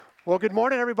Well, good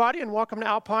morning, everybody, and welcome to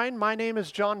Alpine. My name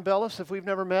is John Bellis. If we've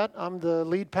never met, I'm the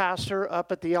lead pastor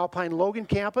up at the Alpine Logan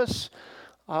campus.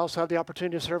 I also have the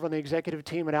opportunity to serve on the executive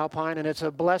team at Alpine, and it's a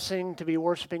blessing to be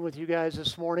worshiping with you guys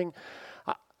this morning.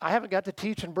 I haven't got to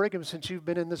teach in Brigham since you've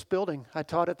been in this building. I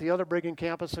taught at the other Brigham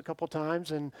campus a couple times,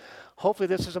 and hopefully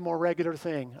this is a more regular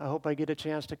thing. I hope I get a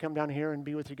chance to come down here and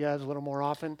be with you guys a little more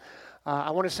often. I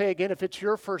want to say again, if it's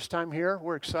your first time here,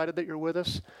 we're excited that you're with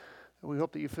us. We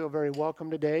hope that you feel very welcome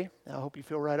today. I hope you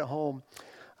feel right at home.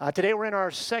 Today we're in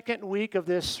our second week of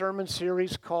this sermon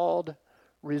series called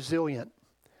Resilient.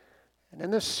 And in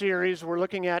this series, we're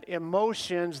looking at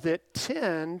emotions that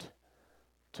tend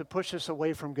to push us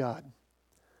away from God,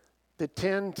 that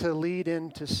tend to lead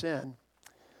into sin.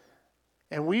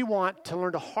 And we want to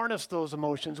learn to harness those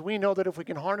emotions. We know that if we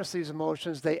can harness these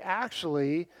emotions, they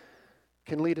actually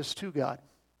can lead us to God.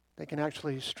 They can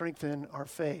actually strengthen our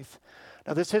faith.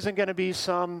 Now, this isn't going to be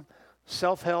some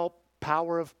self-help,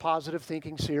 power of positive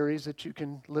thinking series that you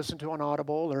can listen to on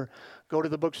Audible or go to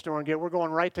the bookstore and get. We're going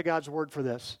right to God's Word for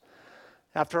this.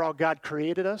 After all, God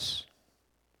created us.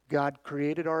 God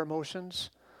created our emotions.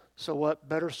 So what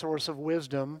better source of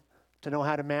wisdom to know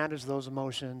how to manage those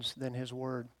emotions than His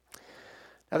Word?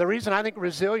 Now, the reason I think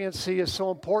resiliency is so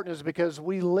important is because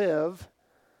we live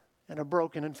in a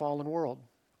broken and fallen world.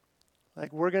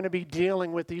 Like, we're going to be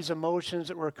dealing with these emotions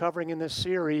that we're covering in this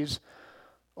series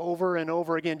over and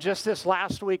over again. Just this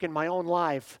last week in my own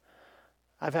life,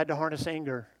 I've had to harness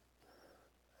anger.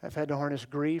 I've had to harness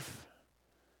grief,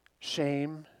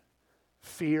 shame,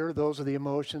 fear. Those are the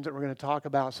emotions that we're going to talk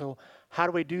about. So how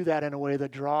do we do that in a way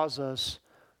that draws us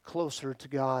closer to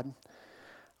God?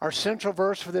 Our central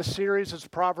verse for this series is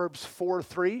Proverbs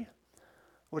 4:3,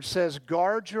 which says,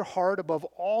 "Guard your heart above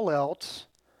all else,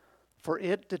 for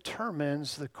it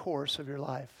determines the course of your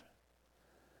life."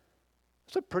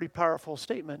 It's a pretty powerful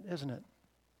statement, isn't it?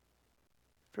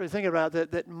 If you really think about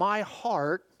it, that my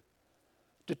heart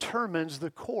determines the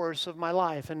course of my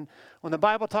life. And when the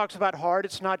Bible talks about heart,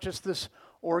 it's not just this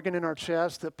organ in our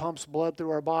chest that pumps blood through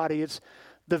our body. It's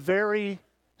the very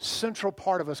central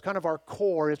part of us, kind of our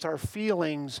core. It's our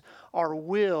feelings, our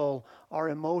will, our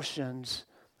emotions.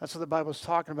 That's what the Bible's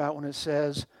talking about when it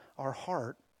says our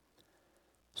heart.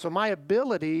 So my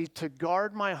ability to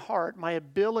guard my heart, my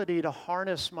ability to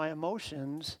harness my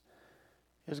emotions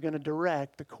is going to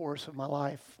direct the course of my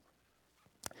life.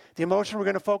 The emotion we're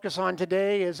going to focus on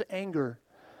today is anger.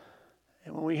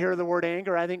 And when we hear the word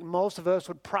anger, I think most of us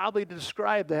would probably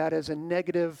describe that as a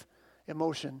negative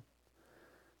emotion.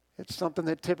 It's something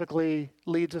that typically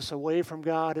leads us away from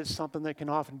God. It's something that can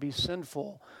often be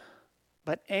sinful.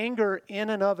 But anger in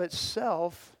and of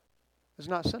itself is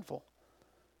not sinful.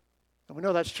 And we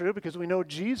know that's true because we know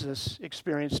Jesus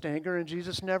experienced anger and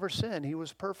Jesus never sinned. He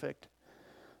was perfect.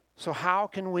 So how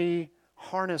can we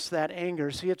harness that anger?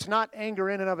 See, it's not anger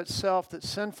in and of itself that's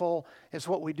sinful. It's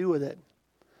what we do with it.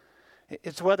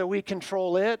 It's whether we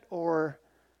control it or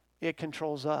it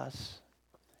controls us.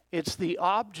 It's the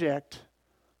object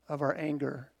of our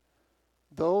anger.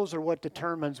 Those are what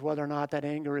determines whether or not that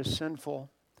anger is sinful.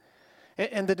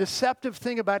 And the deceptive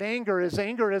thing about anger is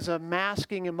a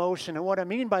masking emotion. And what I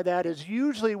mean by that is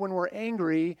usually when we're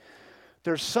angry,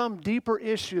 there's some deeper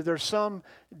issue, there's some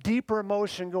deeper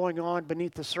emotion going on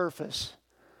beneath the surface.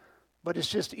 But it's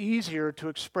just easier to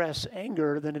express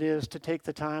anger than it is to take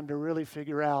the time to really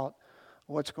figure out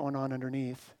what's going on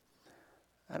underneath.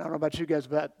 I don't know about you guys,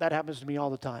 but that happens to me all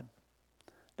the time.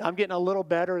 Now, I'm getting a little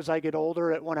better as I get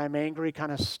older at when I'm angry,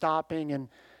 kind of stopping and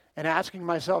asking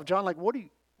myself, John, like, what are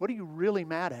you really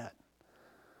mad at?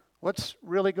 What's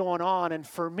really going on? And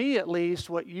for me, at least,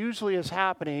 what usually is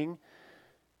happening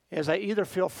is I either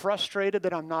feel frustrated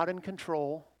that I'm not in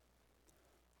control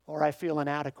or I feel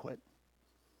inadequate.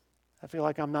 I feel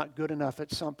like I'm not good enough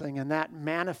at something, and that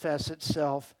manifests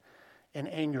itself in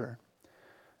anger.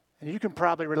 And you can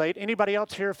probably relate. Anybody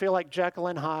else here feel like Jekyll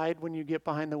and Hyde when you get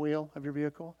behind the wheel of your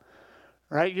vehicle?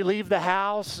 Right? You leave the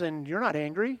house and you're not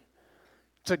angry.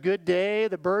 It's a good day,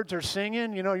 the birds are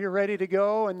singing, you're ready to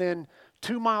go, and then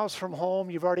 2 miles from home,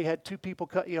 you've already had 2 people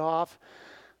cut you off.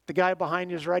 The guy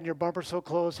behind you is riding your bumper so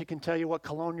close, he can tell you what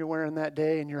cologne you're wearing that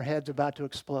day, and your head's about to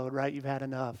explode, right? You've had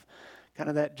enough. Kind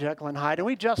of that Jekyll and Hyde. And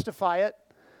we justify it.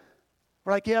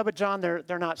 We're like, yeah, but John,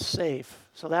 they're not safe,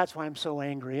 so that's why I'm so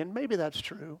angry. And maybe that's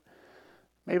true.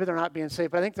 Maybe they're not being safe.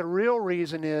 But I think the real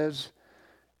reason is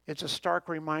it's a stark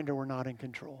reminder we're not in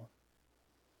control.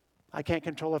 I can't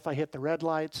control if I hit the red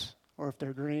lights or if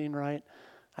they're green, right?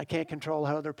 I can't control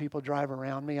how other people drive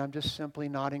around me. I'm just simply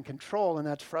not in control, and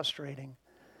that's frustrating.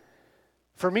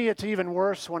 For me, it's even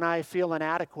worse when I feel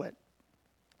inadequate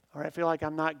or I feel like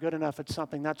I'm not good enough at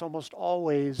something. That's almost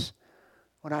always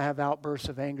when I have outbursts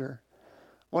of anger.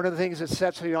 One of the things that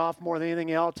sets me off more than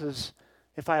anything else is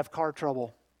if I have car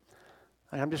trouble.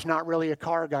 I'm just not really a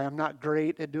car guy. I'm not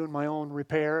great at doing my own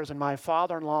repairs. And my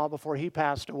father-in-law, before he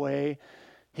passed away,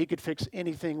 he could fix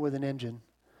anything with an engine.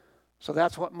 So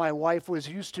that's what my wife was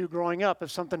used to growing up.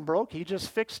 If something broke, he just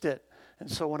fixed it. And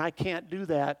so when I can't do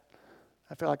that,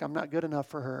 I feel like I'm not good enough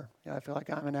for her. I feel like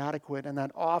I'm inadequate, and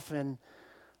that often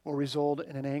will result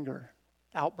in an anger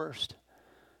outburst.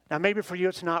 Now, maybe for you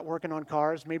it's not working on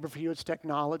cars. Maybe for you it's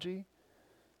technology.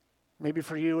 Maybe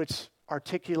for you it's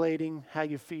articulating how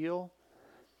you feel.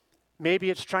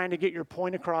 Maybe it's trying to get your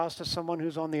point across to someone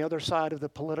who's on the other side of the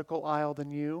political aisle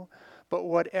than you. But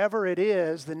whatever it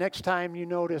is, the next time you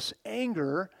notice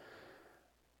anger,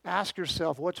 ask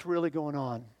yourself, what's really going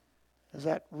on? Is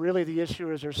that really the issue,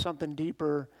 or is there something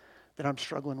deeper that I'm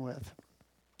struggling with?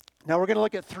 Now we're going to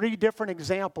look at 3 different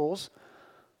examples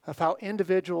of how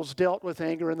individuals dealt with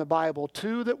anger in the Bible.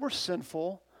 2 that were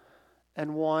sinful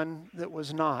and 1 that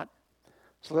was not.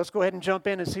 So let's go ahead and jump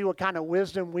in and see what kind of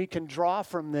wisdom we can draw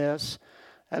from this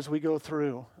as we go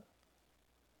through.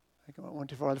 I think I went one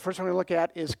too far. The first one we look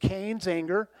at is Cain's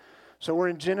anger. So we're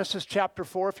in Genesis chapter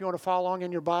 4. If you want to follow along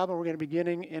in your Bible, we're going to be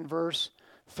beginning in verse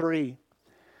 3.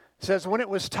 It says, when it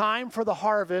was time for the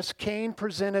harvest, Cain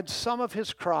presented some of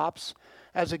his crops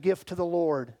as a gift to the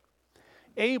Lord.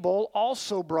 Abel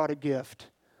also brought a gift,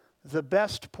 the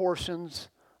best portions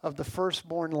of the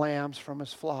firstborn lambs from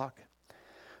his flock.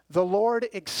 The Lord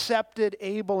accepted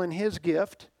Abel and his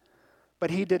gift,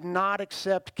 but he did not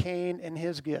accept Cain and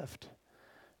his gift.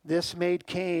 This made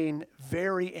Cain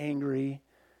very angry,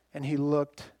 and he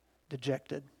looked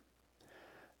dejected.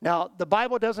 Now, the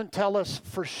Bible doesn't tell us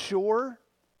for sure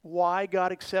why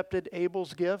God accepted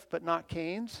Abel's gift, but not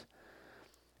Cain's.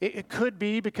 It could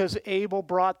be because Abel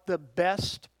brought the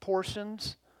best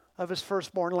portions of his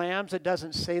firstborn lambs. It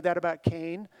doesn't say that about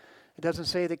Cain. It doesn't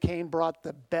say that Cain brought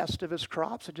the best of his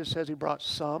crops. It just says he brought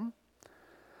some.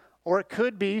 Or it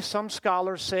could be, some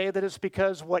scholars say, that it's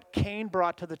because what Cain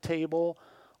brought to the table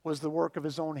was the work of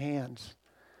his own hands.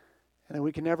 And that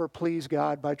we can never please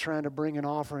God by trying to bring an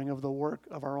offering of the work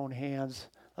of our own hands.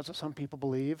 That's what some people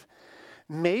believe.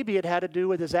 Maybe it had to do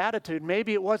with his attitude.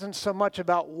 Maybe it wasn't so much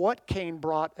about what Cain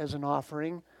brought as an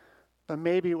offering, but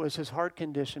maybe it was his heart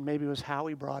condition. Maybe it was how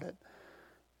he brought it.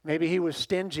 Maybe he was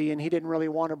stingy and he didn't really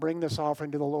want to bring this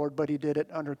offering to the Lord, but he did it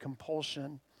under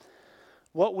compulsion.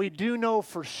 What we do know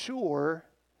for sure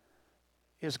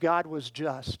is God was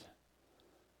just.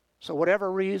 So whatever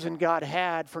reason God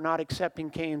had for not accepting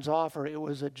Cain's offer, it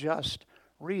was a just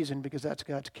reason because that's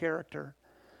God's character.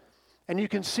 And you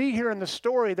can see here in the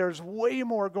story, there's way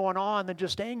more going on than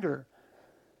just anger.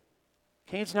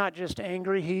 Cain's not just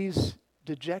angry, he's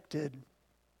dejected.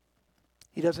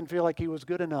 He doesn't feel like he was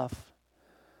good enough.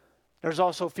 There's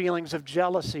also feelings of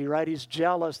jealousy, right? He's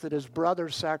jealous that his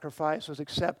brother's sacrifice was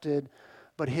accepted,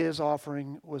 but his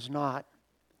offering was not.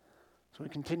 So we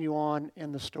continue on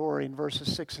in the story in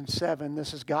verses 6 and 7.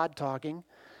 This is God talking.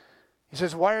 He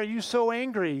says, "Why are you so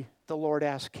angry?" the Lord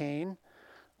asked Cain.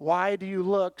 "Why do you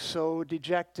look so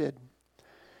dejected?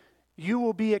 You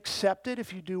will be accepted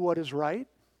if you do what is right.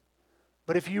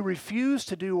 But if you refuse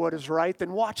to do what is right,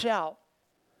 then watch out.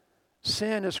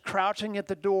 Sin is crouching at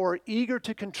the door, eager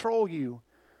to control you,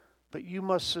 but you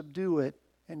must subdue it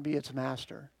and be its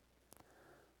master."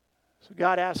 So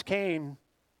God asked Cain,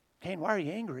 "Cain, why are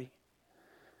you angry?"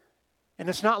 And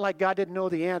it's not like God didn't know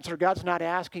the answer. God's not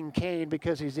asking Cain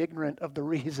because he's ignorant of the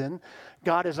reason.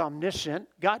 God is omniscient.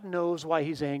 God knows why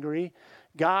he's angry.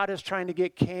 God is trying to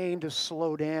get Cain to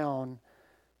slow down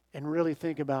and really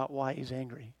think about why he's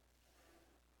angry.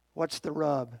 What's the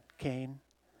rub, Cain?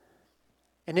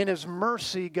 And in his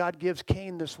mercy, God gives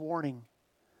Cain this warning.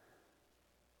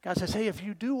 God says, hey, if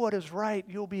you do what is right,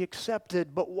 you'll be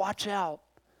accepted, but watch out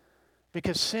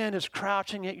because sin is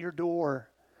crouching at your door.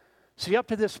 See, up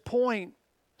to this point,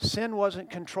 sin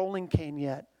wasn't controlling Cain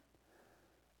yet.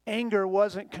 Anger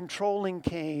wasn't controlling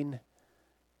Cain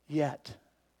yet.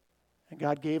 And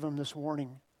God gave him this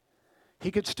warning. He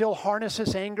could still harness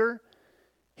his anger.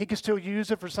 He could still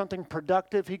use it for something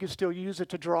productive. He could still use it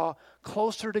to draw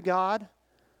closer to God.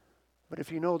 But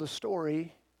if you know the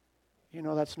story, you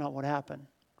know that's not what happened,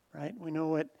 right? We know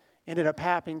what ended up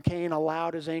happening. Cain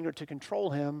allowed his anger to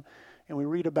control him, and we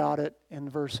read about it in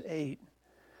verse 8.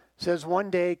 It says, one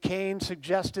day Cain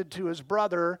suggested to his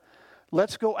brother,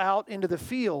 let's go out into the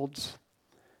fields.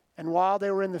 And while they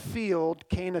were in the field,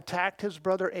 Cain attacked his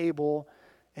brother Abel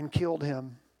and killed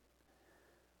him.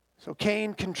 So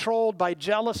Cain, controlled by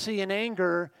jealousy and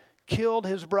anger, killed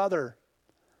his brother.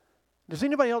 Does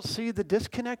anybody else see the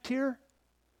disconnect here?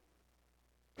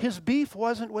 His beef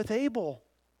wasn't with Abel.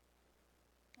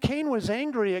 Cain was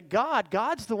angry at God.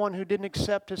 God's the one who didn't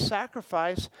accept his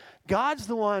sacrifice. God's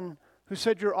the one who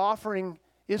said, your offering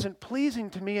isn't pleasing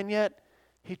to me, and yet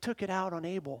he took it out on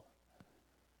Abel.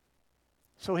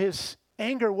 So his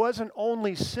anger wasn't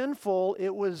only sinful,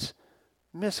 it was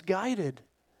misguided.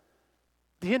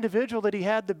 The individual that he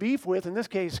had the beef with, in this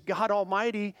case, God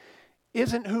Almighty,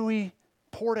 isn't who he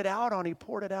poured it out on. He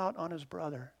poured it out on his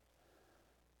brother.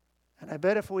 And I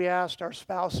bet if we asked our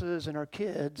spouses and our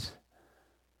kids,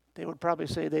 they would probably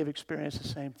say they've experienced the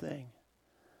same thing.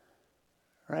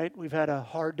 Right? We've had a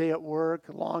hard day at work,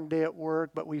 a long day at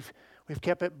work, but we've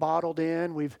kept it bottled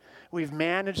in. We've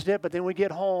managed it, but then we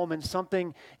get home and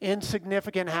something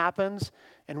insignificant happens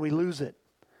and we lose it.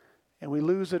 And we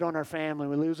lose it on our family.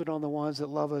 We lose it on the ones that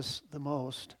love us the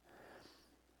most.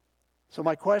 So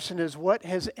my question is, what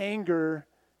has anger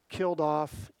killed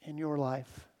off in your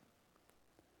life?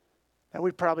 Now,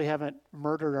 we probably haven't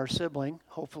murdered our sibling.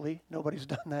 Hopefully, nobody's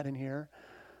done that in here.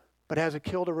 But has it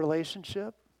killed a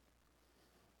relationship?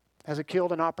 Has it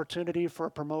killed an opportunity for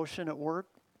a promotion at work?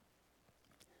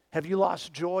 Have you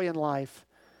lost joy in life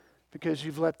because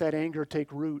you've let that anger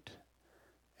take root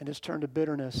and it's turned to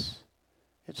bitterness?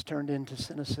 It's turned into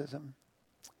cynicism.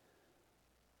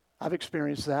 I've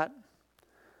experienced that.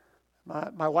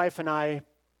 My wife and I,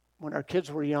 when our kids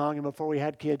were young and before we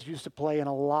had kids, used to play in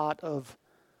a lot of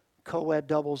co-ed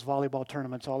doubles volleyball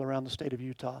tournaments all around the state of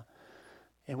Utah.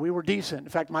 And we were decent. In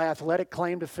fact, my athletic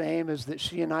claim to fame is that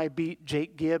she and I beat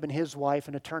Jake Gibb and his wife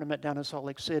in a tournament down in Salt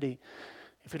Lake City.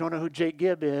 If you don't know who Jake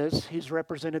Gibb is, he's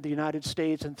represented the United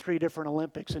States in 3 different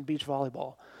Olympics in beach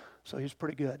volleyball. So he's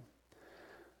pretty good.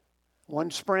 One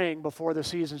spring before the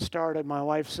season started, my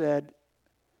wife said,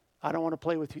 I don't want to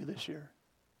play with you this year.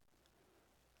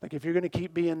 Like, if you're going to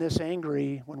keep being this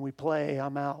angry when we play,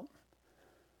 I'm out.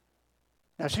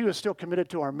 Now, she was still committed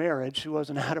to our marriage. She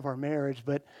wasn't out of our marriage,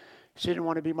 but she didn't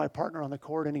want to be my partner on the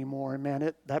court anymore. And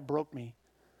man, that broke me.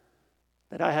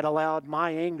 That I had allowed my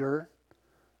anger,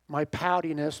 my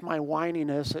poutiness, my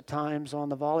whininess at times on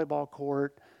the volleyball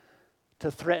court to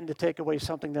threaten to take away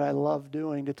something that I love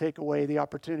doing, to take away the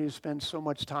opportunity to spend so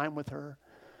much time with her.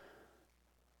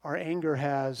 Our anger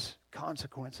has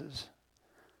consequences.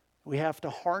 We have to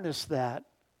harness that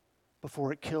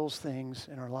before it kills things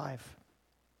in our life.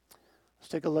 Let's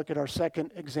take a look at our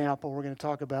second example. We're going to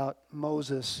talk about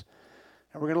Moses.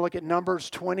 And we're going to look at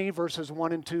Numbers 20, verses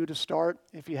 1 and 2 to start,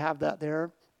 if you have that there.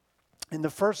 In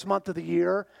the first month of the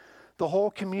year, the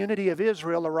whole community of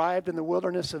Israel arrived in the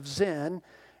wilderness of Zin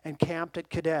and camped at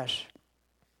Kadesh.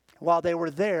 While they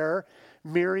were there,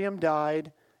 Miriam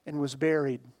died and was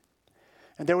buried.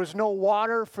 And there was no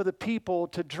water for the people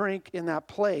to drink in that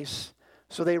place,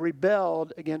 so they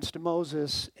rebelled against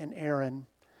Moses and Aaron.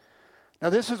 Now,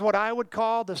 this is what I would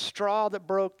call the straw that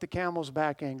broke the camel's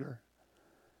back anger.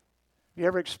 You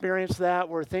ever experienced that,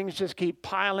 where things just keep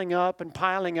piling up, and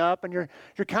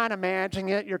you're kind of managing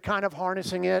it, you're kind of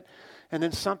harnessing it, and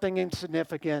then something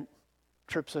insignificant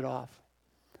trips it off?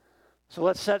 So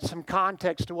let's set some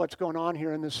context to what's going on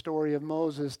here in this story of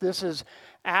Moses. This is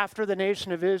after the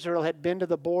nation of Israel had been to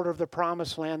the border of the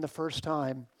Promised Land the first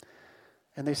time.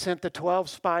 And they sent the 12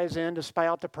 spies in to spy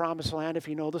out the Promised Land, if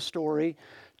you know the story.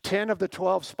 10 of the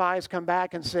 12 spies come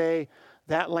back and say,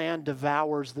 that land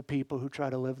devours the people who try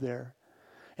to live there.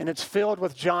 And it's filled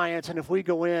with giants, and if we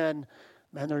go in,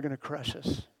 man, they're going to crush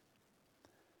us.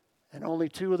 And only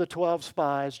 2 of the 12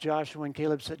 spies, Joshua and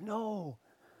Caleb, said, no,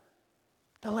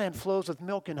 the land flows with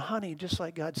milk and honey, just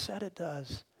like God said it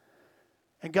does.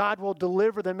 And God will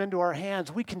deliver them into our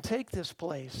hands. We can take this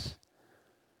place.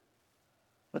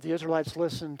 But the Israelites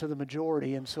listened to the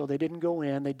majority, and so they didn't go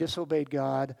in. They disobeyed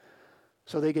God.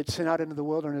 So they get sent out into the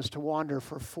wilderness to wander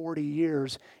for 40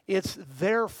 years. It's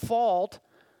their fault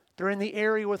they're in the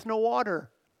area with no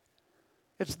water.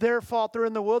 It's their fault they're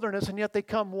in the wilderness, and yet they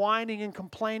come whining and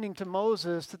complaining to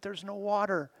Moses that there's no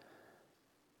water.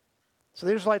 So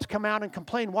the Israelites come out and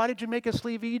complain, why did you make us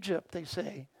leave Egypt, they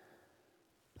say.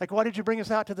 Like, why did you bring us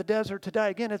out to the desert to die?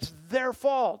 Again, it's their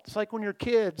fault. It's like when you're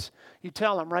kids, you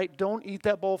tell them, right, don't eat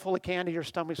that bowl full of candy, your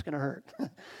stomach's going to hurt.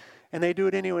 And they do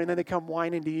it anyway, and then they come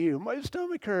whining to you. My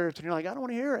stomach hurts. And you're like, I don't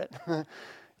want to hear it.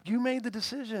 You made the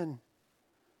decision.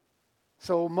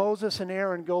 So Moses and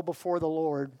Aaron go before the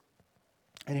Lord,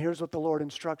 and here's what the Lord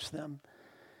instructs them.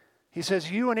 He says,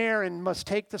 you and Aaron must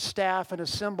take the staff and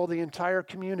assemble the entire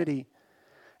community.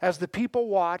 As the people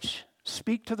watch,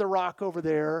 speak to the rock over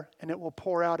there, and it will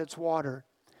pour out its water.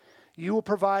 You will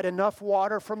provide enough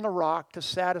water from the rock to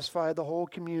satisfy the whole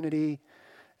community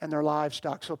and their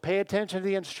livestock. So pay attention to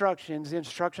the instructions. The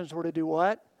instructions were to do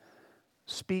what?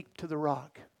 Speak to the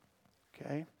rock.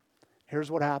 Okay? Here's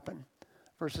what happened.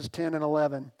 Verses 10 and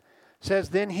 11. It says,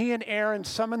 then he and Aaron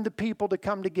summoned the people to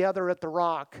come together at the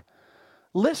rock.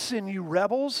 Listen, you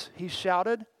rebels, he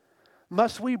shouted.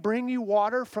 Must we bring you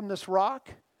water from this rock?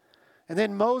 And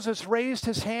then Moses raised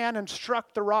his hand and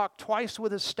struck the rock twice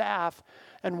with his staff,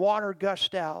 and water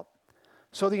gushed out.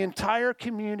 So the entire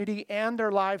community and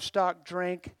their livestock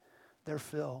drank their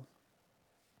fill.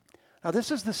 Now,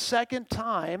 this is the second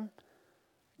time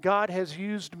God has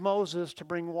used Moses to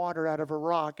bring water out of a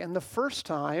rock. And the first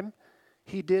time,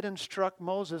 he did instruct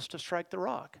Moses to strike the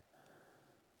rock.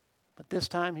 But this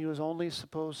time, he was only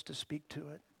supposed to speak to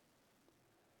it.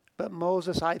 But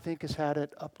Moses, I think, has had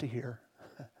it up to here.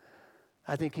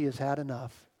 I think he has had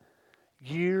enough.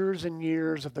 Years and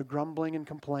years of the grumbling and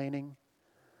complaining.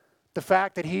 The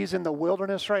fact that he's in the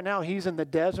wilderness right now, he's in the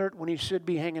desert when he should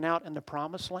be hanging out in the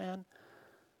promised land.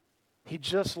 He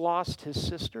just lost his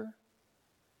sister.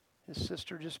 His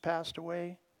sister just passed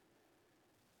away.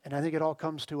 And I think it all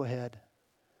comes to a head.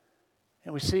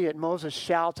 And we see it. Moses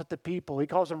shouts at the people. He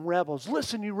calls them rebels.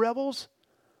 Listen, you rebels.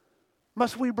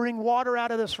 Must we bring water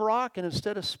out of this rock? And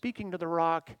instead of speaking to the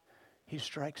rock, he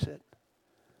strikes it.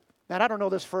 Now, I don't know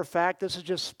this for a fact. This is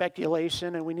just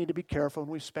speculation, and we need to be careful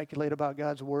when we speculate about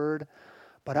God's word.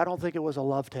 But I don't think it was a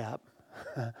love tap.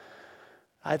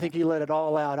 I think he let it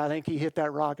all out. I think he hit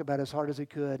that rock about as hard as he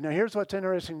could. Now, here's what's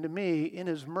interesting to me. In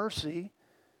his mercy,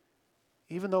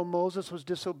 even though Moses was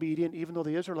disobedient, even though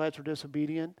the Israelites were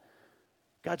disobedient,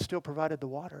 God still provided the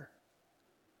water.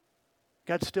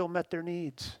 God still met their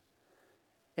needs.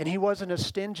 And he wasn't a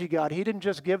stingy God. He didn't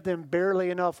just give them barely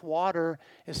enough water.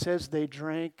 It says they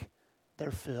drank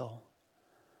their fill.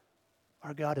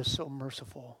 Our God is so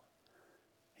merciful.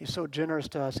 He's so generous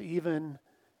to us, even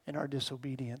in our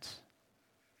disobedience.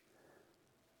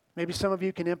 Maybe some of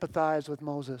you can empathize with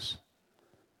Moses.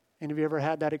 And have you ever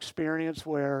had that experience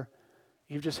where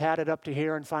you've just had it up to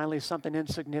here and finally something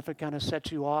insignificant kind of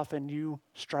sets you off and you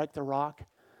strike the rock?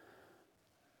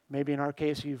 Maybe in our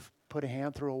case, you've put a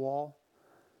hand through a wall.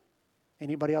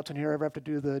 Anybody else in here ever have to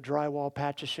do the drywall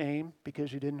patch of shame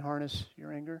because you didn't harness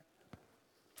your anger?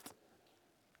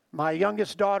 My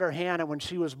youngest daughter, Hannah, when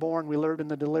she was born, we learned in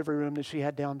the delivery room that she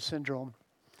had Down syndrome.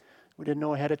 We didn't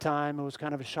know ahead of time. It was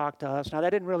kind of a shock to us. Now, that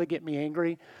didn't really get me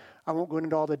angry. I won't go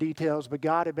into all the details, but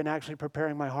God had been actually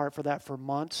preparing my heart for that for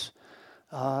months.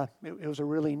 It was a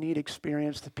really neat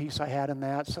experience, the peace I had in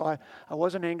that. So I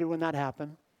wasn't angry when that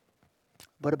happened.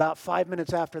 But about 5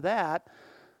 minutes after that,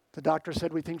 the doctor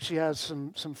said, we think she has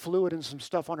some fluid and some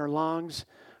stuff on her lungs.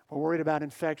 We're worried about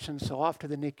infection, so off to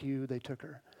the NICU they took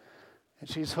her. And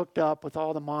she's hooked up with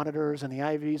all the monitors and the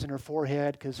IVs in her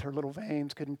forehead because her little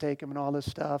veins couldn't take them and all this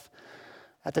stuff.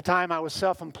 At the time, I was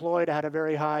self-employed. I had a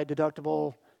very high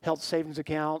deductible health savings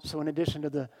account. So in addition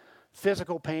to the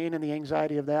physical pain and the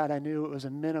anxiety of that, I knew it was a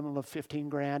minimum of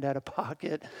 $15,000 out of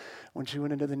pocket when she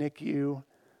went into the NICU.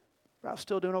 But I was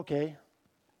still doing okay.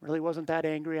 Really wasn't that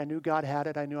angry. I knew God had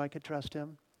it. I knew I could trust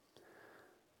him.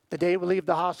 The day we leave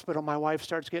the hospital, my wife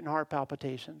starts getting heart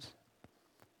palpitations.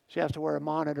 She has to wear a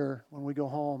monitor when we go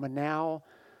home, and now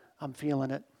I'm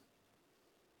feeling it.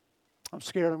 I'm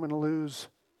scared I'm going to lose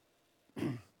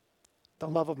the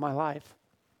love of my life.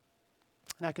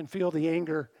 And I can feel the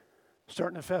anger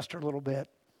starting to fester a little bit,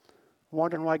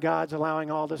 wondering why God's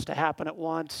allowing all this to happen at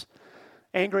once.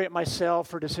 Angry at myself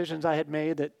for decisions I had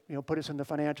made that, put us in the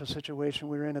financial situation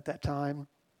we were in at that time.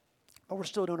 But we're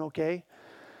still doing okay.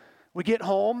 We get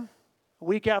home. A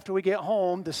week after we get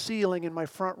home, the ceiling in my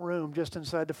front room, just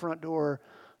inside the front door,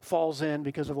 falls in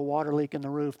because of a water leak in the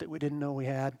roof that we didn't know we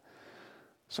had.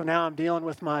 So now I'm dealing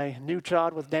with my new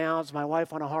child with Downs, my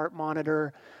wife on a heart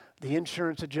monitor, the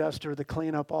insurance adjuster, the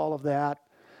cleanup, all of that.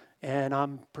 And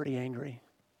I'm pretty angry.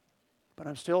 But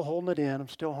I'm still holding it in. I'm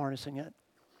still harnessing it.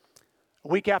 A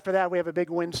week after that, we have a big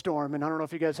windstorm. And I don't know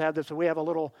if you guys have this, but we have a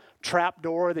little trap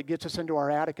door that gets us into our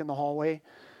attic in the hallway.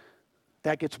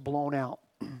 That gets blown out.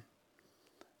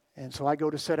 And so I go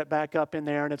to set it back up in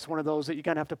there, and it's one of those that you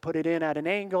kind of have to put it in at an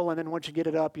angle, and then once you get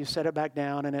it up, you set it back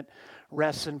down, and it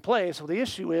rests in place. Well, the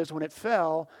issue is when it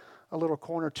fell, a little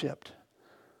corner chipped.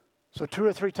 So 2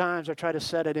 or 3 times I try to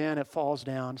set it in, it falls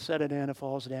down. Set it in, it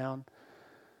falls down.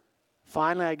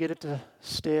 Finally, I get it to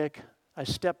stick. I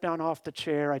step down off the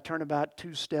chair. I turn about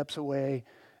 2 steps away,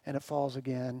 and it falls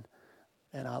again,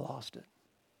 and I lost it.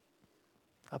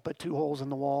 I put 2 holes in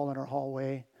the wall in our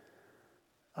hallway.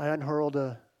 I unhurled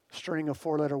a string of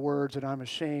 4-letter words that I'm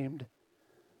ashamed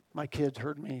my kids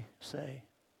heard me say.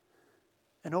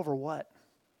 And over what?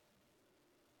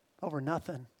 Over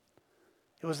nothing.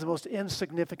 It was the most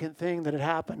insignificant thing that had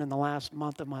happened in the last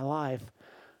month of my life,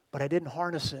 but I didn't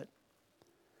harness it.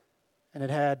 And it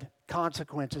had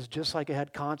consequences, just like it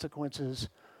had consequences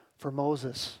for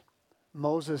Moses.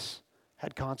 Moses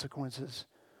had consequences.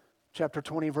 Chapter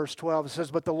 20, verse 12, it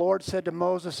says, "But the Lord said to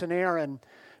Moses and Aaron,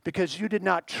 because you did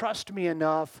not trust me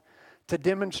enough to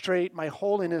demonstrate my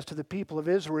holiness to the people of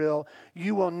Israel,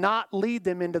 you will not lead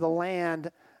them into the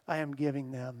land I am giving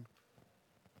them."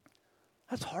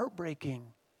 That's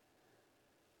heartbreaking.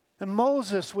 And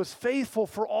Moses was faithful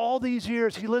for all these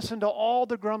years. He listened to all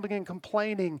the grumbling and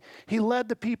complaining. He led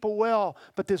the people well.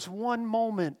 But this one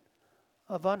moment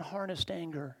of unharnessed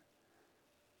anger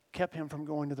kept him from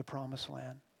going to the promised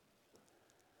land.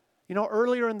 You know,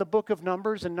 earlier in the book of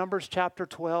Numbers, in Numbers chapter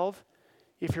 12,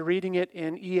 if you're reading it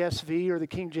in ESV or the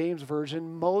King James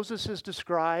Version, Moses is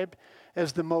described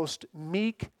as the most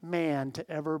meek man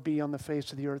to ever be on the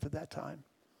face of the earth at that time.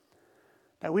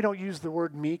 Now, we don't use the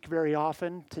word meek very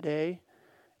often today,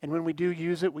 and when we do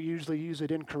use it, we usually use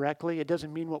it incorrectly. It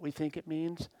doesn't mean what we think it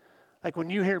means. Like when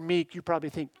you hear meek, you probably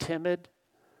think timid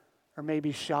or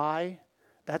maybe shy.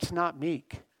 That's not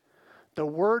meek. The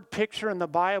word picture in the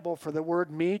Bible for the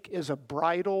word meek is a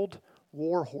bridled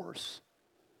war horse.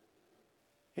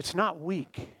 It's not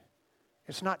weak.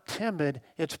 It's not timid.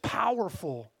 It's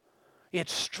powerful.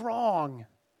 It's strong,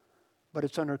 but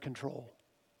it's under control.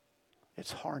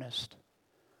 It's harnessed.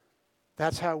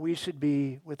 That's how we should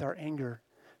be with our anger.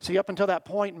 See, up until that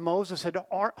point, Moses had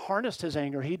harnessed his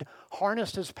anger. He'd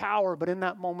harnessed his power, but in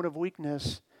that moment of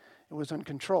weakness, it was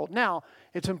uncontrolled. Now,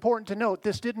 it's important to note,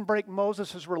 this didn't break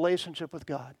Moses' relationship with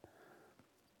God.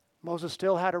 Moses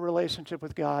still had a relationship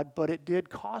with God, but it did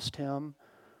cost him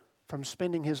from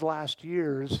spending his last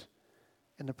years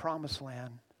in the promised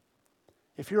land.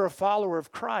 If you're a follower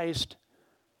of Christ,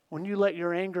 when you let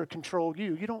your anger control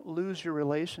you, you don't lose your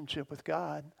relationship with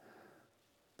God,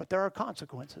 but there are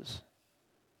consequences.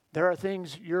 There are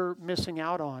things you're missing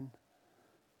out on.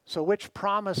 So which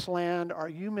promised land are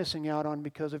you missing out on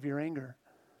because of your anger?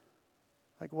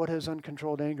 Like, what has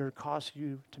uncontrolled anger cost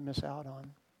you to miss out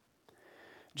on?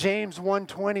 James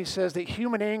 1:20 says that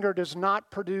human anger does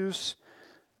not produce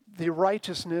the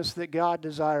righteousness that God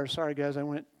desires. Sorry, guys, I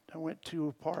went too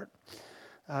apart.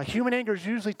 Human anger is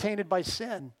usually tainted by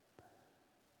sin.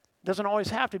 Doesn't always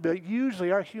have to be, but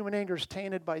usually our human anger is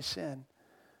tainted by sin.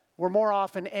 We're more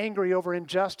often angry over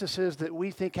injustices that we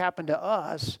think happen to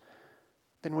us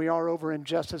than we are over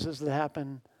injustices that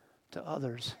happen to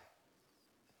others.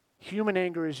 Human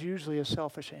anger is usually a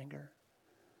selfish anger.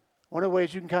 One of the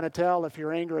ways you can kind of tell if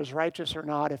your anger is righteous or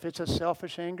not, if it's a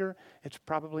selfish anger, it's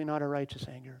probably not a righteous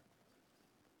anger.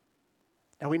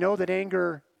 Now we know that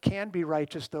anger can be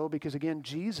righteous though, because again,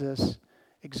 Jesus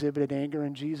exhibited anger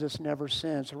and Jesus never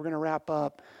sinned. So we're going to wrap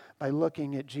up by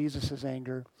looking at Jesus'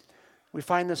 anger. We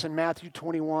find this in Matthew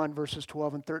 21, verses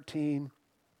 12 and 13.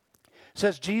 It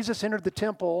says, Jesus entered the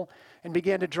temple and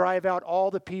began to drive out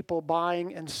all the people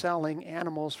buying and selling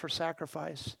animals for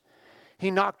sacrifice.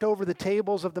 He knocked over the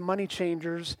tables of the money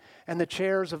changers and the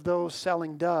chairs of those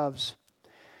selling doves.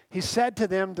 He said to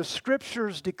them, "The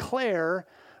scriptures declare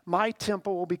my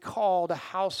temple will be called a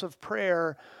house of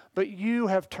prayer, but you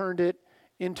have turned it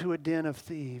into a den of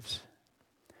thieves."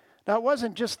 Now, it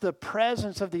wasn't just the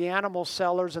presence of the animal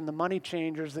sellers and the money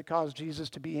changers that caused Jesus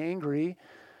to be angry.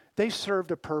 They served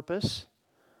a purpose.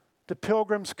 The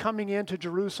pilgrims coming into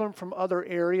Jerusalem from other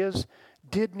areas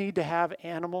did need to have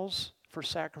animals for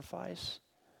sacrifice.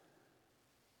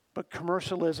 But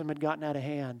commercialism had gotten out of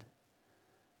hand.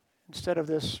 Instead of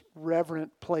this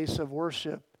reverent place of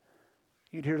worship,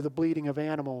 you'd hear the bleating of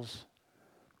animals.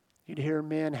 You'd hear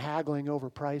men haggling over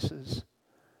prices.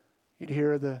 You'd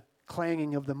hear the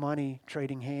clanging of the money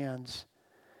trading hands.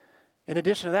 In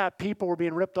addition to that, people were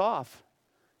being ripped off.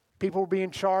 People were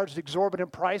being charged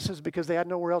exorbitant prices because they had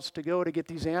nowhere else to go to get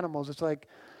these animals. It's like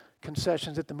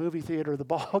concessions at the movie theater or the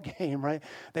ball game, right?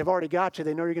 They've already got you.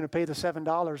 They know you're going to pay the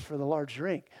 $7 for the large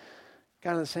drink.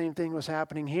 Kind of the same thing was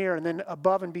happening here. And then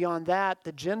above and beyond that,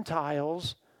 the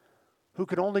Gentiles, who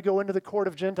could only go into the court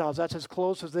of Gentiles, that's as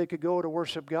close as they could go to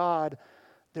worship God,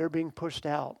 they're being pushed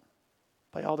out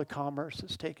by all the commerce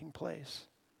that's taking place.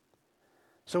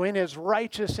 So in his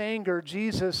righteous anger,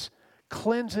 Jesus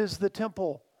cleanses the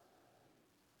temple.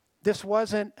 This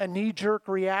wasn't a knee-jerk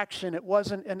reaction. It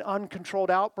wasn't an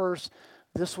uncontrolled outburst.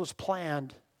 This was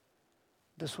planned.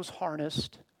 This was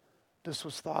harnessed. This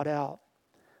was thought out.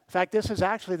 In fact, this is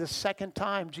actually the second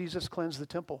time Jesus cleansed the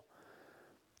temple.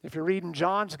 If you're reading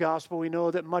John's gospel, we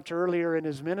know that much earlier in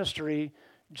his ministry,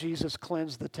 Jesus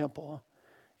cleansed the temple.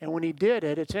 And when he did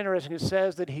it, it's interesting, it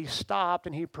says that he stopped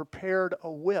and he prepared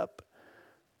a whip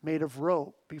made of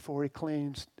rope before he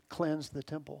cleansed the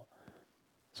temple.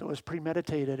 So it was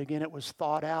premeditated. Again, it was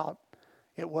thought out.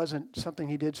 It wasn't something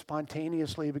he did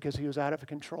spontaneously because he was out of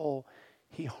control.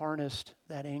 He harnessed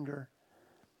that anger.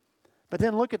 But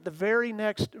then look at the very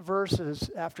next verses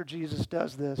after Jesus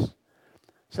does this. It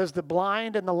says, the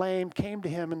blind and the lame came to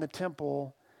him in the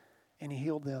temple, and he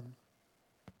healed them.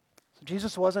 So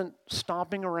Jesus wasn't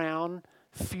stomping around,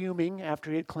 fuming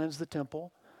after he had cleansed the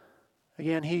temple.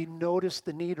 Again, he noticed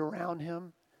the need around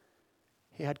him.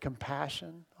 He had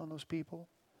compassion on those people.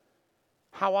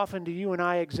 How often do you and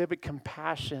I exhibit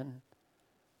compassion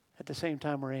at the same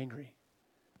time we're angry?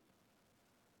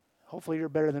 Hopefully you're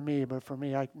better than me, but for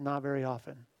me, not very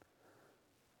often.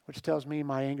 Which tells me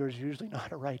my anger is usually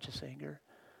not a righteous anger.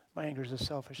 My anger is a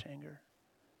selfish anger.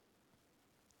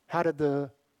 How did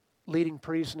the leading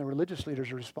priests and the religious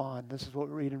leaders respond? This is what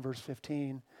we read in verse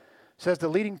 15. It says, the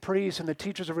leading priests and the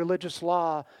teachers of religious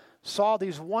law saw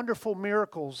these wonderful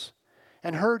miracles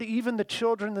and heard even the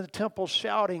children in the temple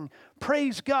shouting,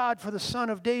 praise God for the Son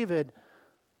of David.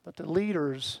 But the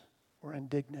leaders were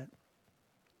indignant.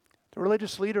 The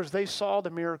religious leaders, they saw the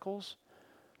miracles.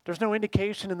 There's no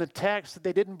indication in the text that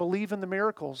they didn't believe in the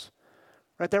miracles.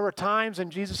 Right? There were times in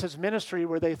Jesus' ministry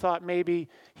where they thought maybe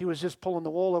he was just pulling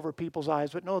the wool over people's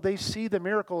eyes. But no, they see the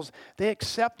miracles. They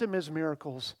accept him as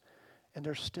miracles. And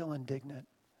they're still indignant.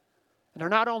 And they're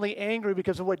not only angry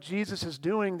because of what Jesus is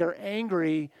doing, they're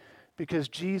angry because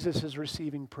Jesus is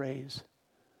receiving praise.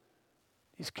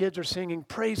 These kids are singing,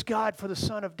 praise God for the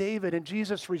Son of David. And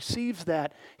Jesus receives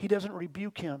that. He doesn't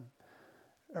rebuke them.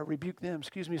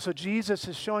 So Jesus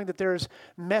is showing that there's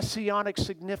messianic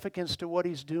significance to what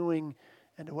he's doing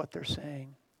and to what they're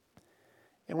saying.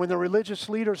 And when the religious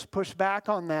leaders push back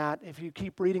on that, if you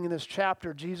keep reading in this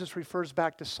chapter, Jesus refers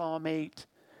back to Psalm 8.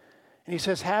 And he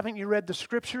says, haven't you read the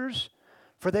scriptures?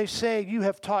 For they say, you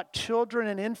have taught children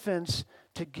and infants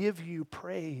to give you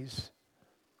praise.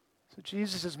 So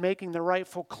Jesus is making the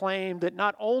rightful claim that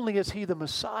not only is he the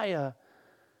Messiah,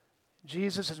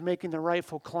 Jesus is making the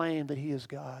rightful claim that he is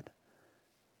God.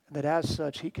 And that as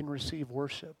such, he can receive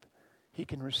worship. He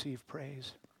can receive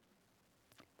praise.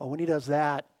 But when he does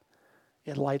that,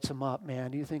 it lights them up,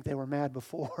 man. You think they were mad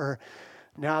before?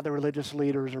 Now the religious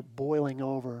leaders are boiling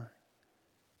over.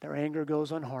 Their anger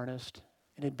goes unharnessed.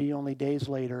 And it'd be only days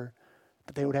later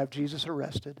that they would have Jesus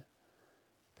arrested.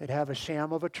 They'd have a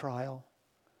sham of a trial.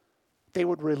 They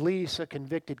would release a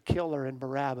convicted killer in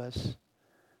Barabbas.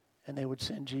 And they would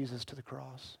send Jesus to the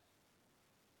cross.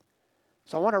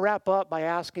 So I want to wrap up by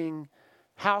asking,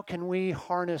 how can we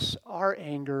harness our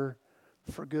anger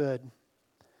for good?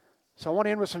 So I want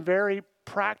to end with some very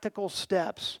practical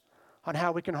steps on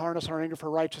how we can harness our anger for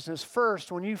righteousness.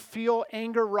 First, when you feel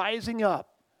anger rising up,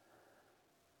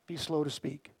 be slow to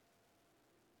speak.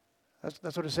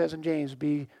 That's what it says in James.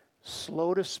 Be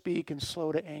slow to speak and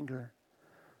slow to anger.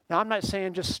 Now, I'm not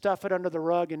saying just stuff it under the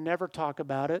rug and never talk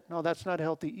about it. No, that's not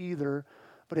healthy either.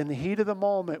 But in the heat of the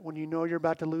moment, when you know you're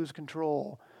about to lose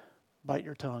control, bite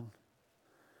your tongue.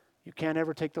 You can't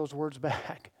ever take those words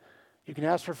back. You can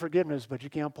ask for forgiveness, but you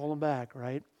can't pull them back,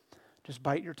 right? Just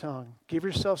bite your tongue. Give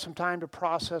yourself some time to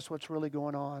process what's really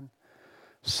going on.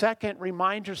 Second,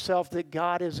 remind yourself that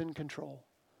God is in control.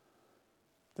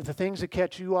 That the things that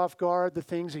catch you off guard, the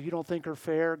things that you don't think are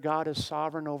fair, God is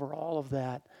sovereign over all of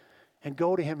that. And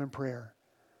go to him in prayer.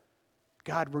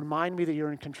 God, remind me that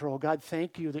you're in control. God,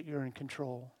 thank you that you're in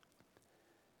control.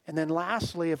 And then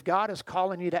lastly, if God is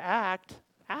calling you to act,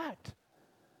 act.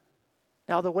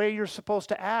 Now, the way you're supposed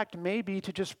to act may be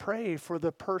to just pray for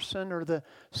the person or the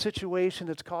situation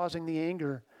that's causing the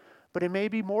anger. But it may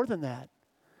be more than that.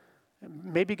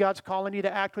 Maybe God's calling you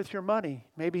to act with your money.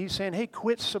 Maybe he's saying, hey,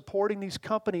 quit supporting these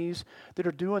companies that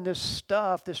are doing this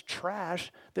stuff, this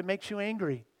trash that makes you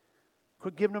angry.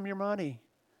 Quit giving them your money.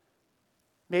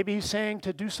 Maybe he's saying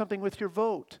to do something with your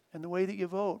vote and the way that you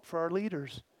vote for our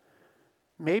leaders.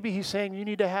 Maybe he's saying you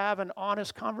need to have an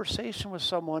honest conversation with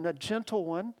someone, a gentle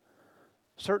one.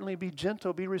 Certainly be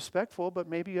gentle, be respectful, but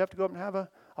maybe you have to go up and have a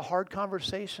hard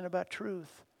conversation about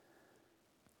truth.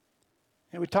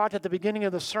 And we talked at the beginning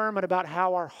of the sermon about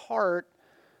how our heart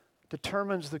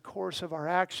determines the course of our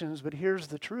actions, but here's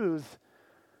the truth.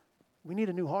 We need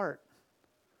a new heart.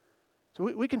 So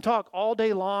we can talk all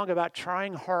day long about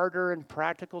trying harder and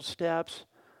practical steps,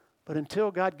 but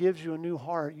until God gives you a new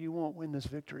heart, you won't win this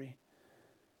victory.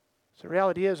 So the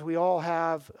reality is we all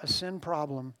have a sin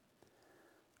problem.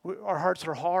 Our hearts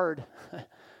are hard.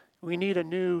 We need a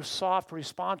new, soft,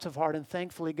 responsive heart, and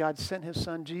thankfully God sent his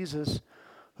son Jesus,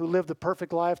 who lived the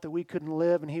perfect life that we couldn't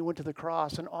live, and he went to the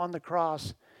cross, and on the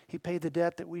cross, he paid the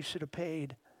debt that we should have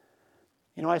paid.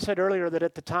 You know, I said earlier that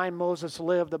at the time Moses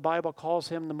lived, the Bible calls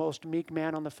him the most meek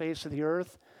man on the face of the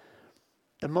earth.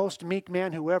 The most meek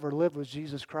man who ever lived was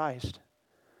Jesus Christ.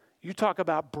 You talk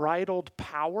about bridled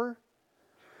power.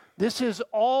 This is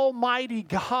Almighty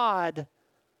God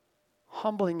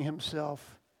humbling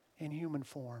himself in human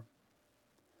form.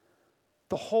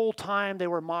 The whole time they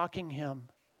were mocking him.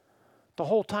 The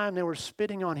whole time they were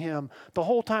spitting on him. The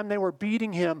whole time they were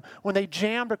beating him. When they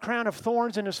jammed a crown of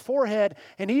thorns in his forehead,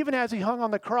 and even as he hung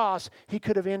on the cross, he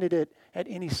could have ended it at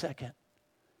any second.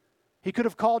 He could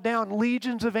have called down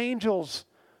legions of angels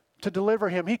to deliver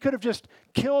him. He could have just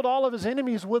killed all of his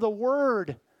enemies with a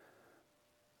word.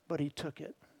 But he took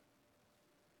it.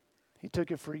 He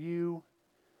took it for you,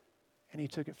 and he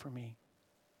took it for me.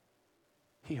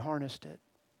 He harnessed it.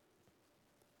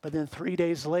 But then 3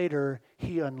 days later,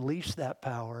 he unleashed that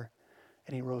power,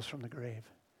 and he rose from the grave.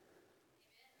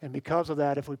 And because of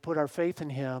that, if we put our faith in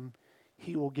him,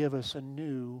 he will give us a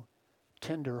new,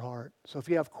 tender heart. So if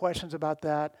you have questions about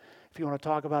that, if you want to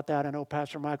talk about that, I know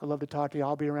Pastor Mike would love to talk to you.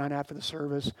 I'll be around after the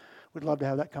service. We'd love to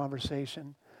have that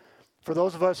conversation. For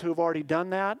those of us who have already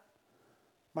done that,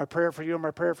 my prayer for you and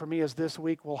my prayer for me is this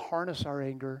week we'll harness our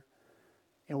anger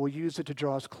and we'll use it to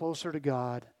draw us closer to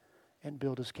God and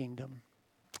build his kingdom.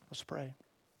 Let's pray.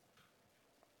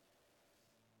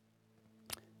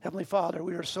 Heavenly Father,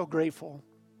 we are so grateful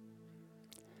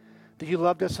that you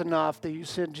loved us enough that you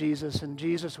sent Jesus. And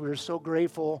Jesus, we are so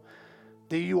grateful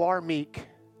that you are meek.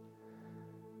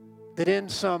 That in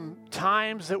some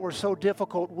times that were so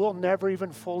difficult, we'll never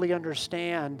even fully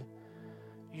understand,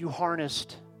 you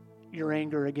harnessed your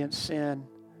anger against sin.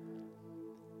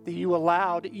 That you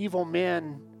allowed evil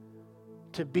men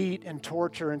to beat and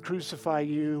torture and crucify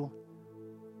you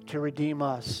to redeem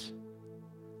us.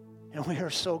 And we are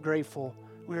so grateful.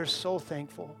 We are so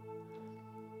thankful.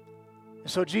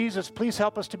 So Jesus, please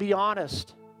help us to be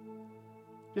honest.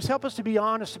 Just help us to be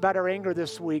honest about our anger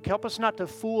this week. Help us not to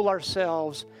fool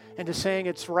ourselves into saying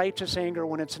it's righteous anger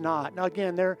when it's not. Now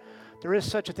again, there is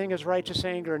such a thing as righteous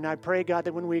anger, and I pray, God,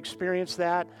 that when we experience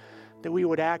that we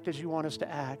would act as you want us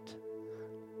to act.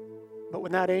 But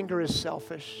when that anger is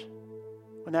selfish,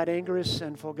 when that anger is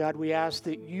sinful, God, we ask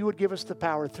that you would give us the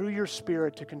power through your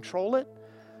Spirit to control it,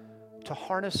 to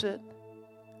harness it,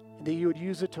 and that you would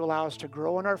use it to allow us to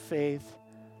grow in our faith.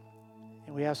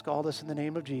 And we ask all this in the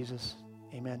name of Jesus.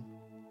 Amen.